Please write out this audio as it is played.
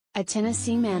A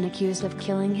Tennessee man accused of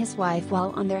killing his wife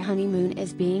while on their honeymoon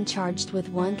is being charged with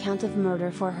 1 count of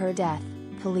murder for her death,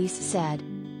 police said.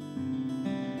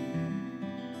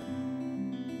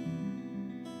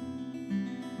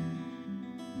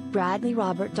 Bradley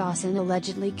Robert Dawson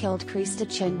allegedly killed Christe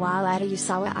Chen while at a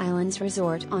Yasawa Islands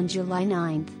resort on July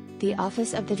 9, the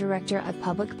Office of the Director of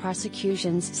Public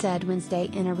Prosecutions said Wednesday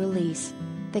in a release.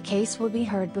 The case will be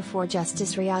heard before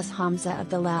Justice Riyaz Hamza of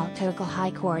the Lautoka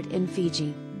High Court in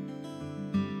Fiji.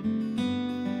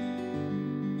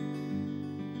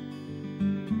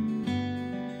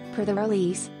 Per the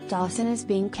release, Dawson is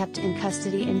being kept in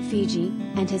custody in Fiji,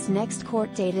 and his next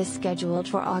court date is scheduled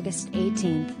for August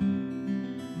 18.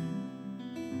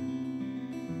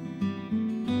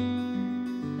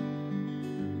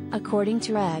 According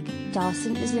to Reg,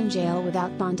 Dawson is in jail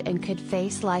without bond and could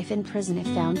face life in prison if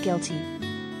found guilty.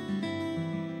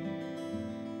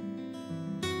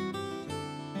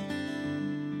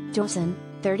 Dawson,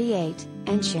 38,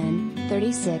 and Chen,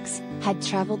 36, had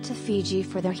traveled to Fiji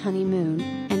for their honeymoon,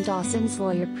 and Dawson's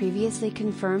lawyer previously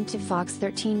confirmed to Fox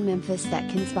 13 Memphis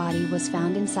that Chen's body was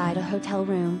found inside a hotel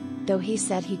room, though he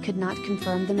said he could not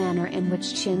confirm the manner in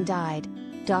which Chen died.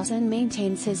 Dawson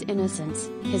maintains his innocence,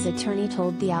 his attorney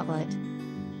told the outlet.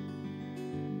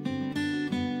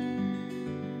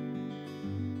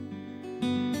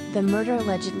 The murder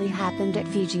allegedly happened at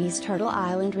Fiji's Turtle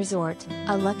Island Resort,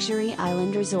 a luxury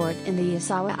island resort in the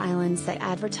Yasawa Islands that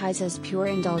advertises pure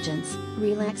indulgence,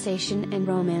 relaxation and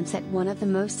romance at one of the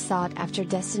most sought-after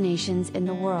destinations in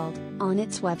the world, on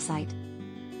its website.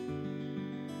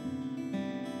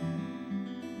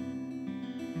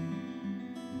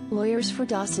 Lawyers for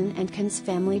Dawson and Chen's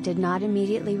family did not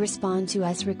immediately respond to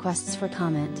U.S. requests for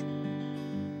comment.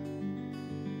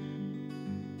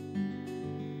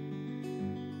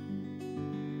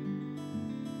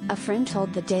 A friend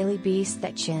told the Daily Beast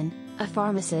that Chen, a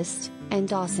pharmacist, and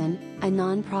Dawson, a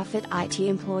non-profit IT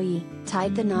employee,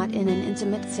 tied the knot in an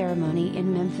intimate ceremony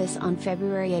in Memphis on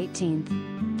February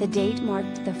 18. The date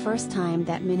marked the first time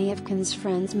that many of Chen's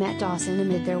friends met Dawson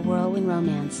amid their whirlwind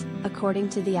romance, according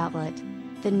to the outlet.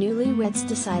 The newlyweds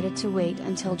decided to wait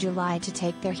until July to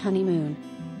take their honeymoon.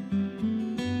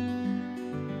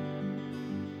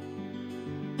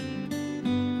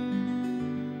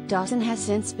 Dawson has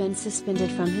since been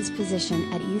suspended from his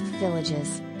position at Youth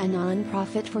Villages, a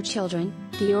non-profit for children,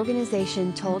 the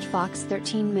organization told Fox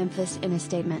 13 Memphis in a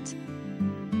statement.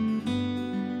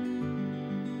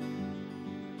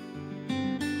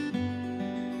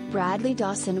 Bradley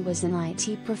Dawson was an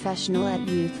IT professional at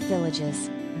Youth Villages.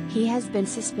 He has been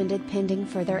suspended pending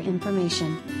further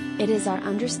information. It is our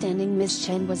understanding Ms.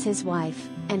 Chen was his wife,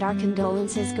 and our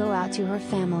condolences go out to her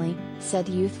family, said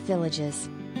Youth Villages.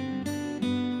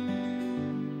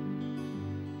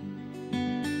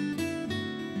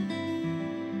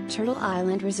 Turtle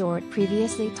Island Resort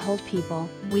previously told People,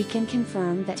 "We can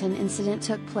confirm that an incident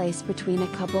took place between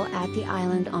a couple at the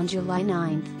island on July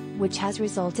 9, which has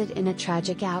resulted in a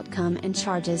tragic outcome and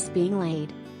charges being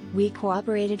laid. We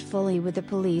cooperated fully with the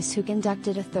police who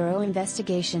conducted a thorough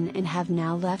investigation and have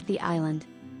now left the island."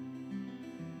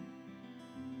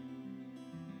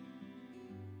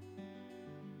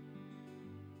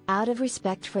 Out of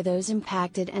respect for those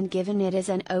impacted and given it is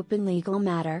an open legal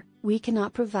matter, we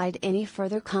cannot provide any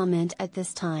further comment at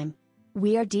this time.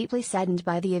 We are deeply saddened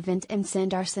by the event and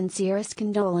send our sincerest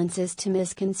condolences to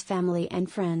Ms. Chen's family and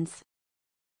friends.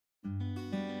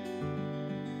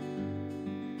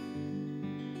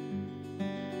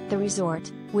 The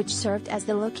resort, which served as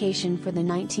the location for the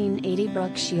 1980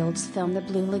 Brooke Shields film The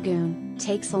Blue Lagoon,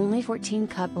 takes only 14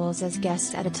 couples as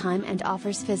guests at a time and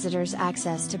offers visitors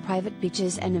access to private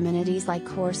beaches and amenities like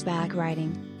horseback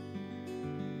riding.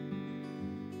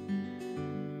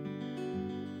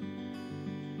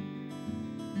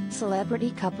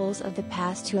 Celebrity couples of the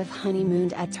past who have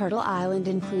honeymooned at Turtle Island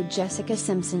include Jessica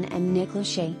Simpson and Nick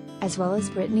Lachey, as well as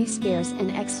Britney Spears and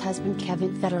ex-husband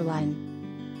Kevin Federline.